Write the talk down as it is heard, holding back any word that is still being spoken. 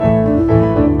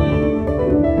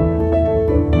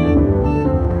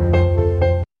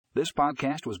This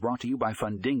podcast was brought to you by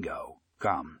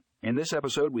Fundingo.com. In this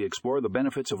episode, we explore the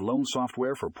benefits of loan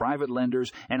software for private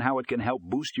lenders and how it can help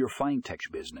boost your Fintech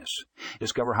business.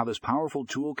 Discover how this powerful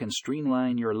tool can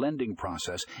streamline your lending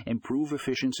process, improve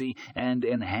efficiency, and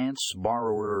enhance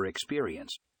borrower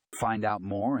experience. Find out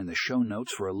more in the show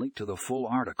notes for a link to the full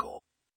article.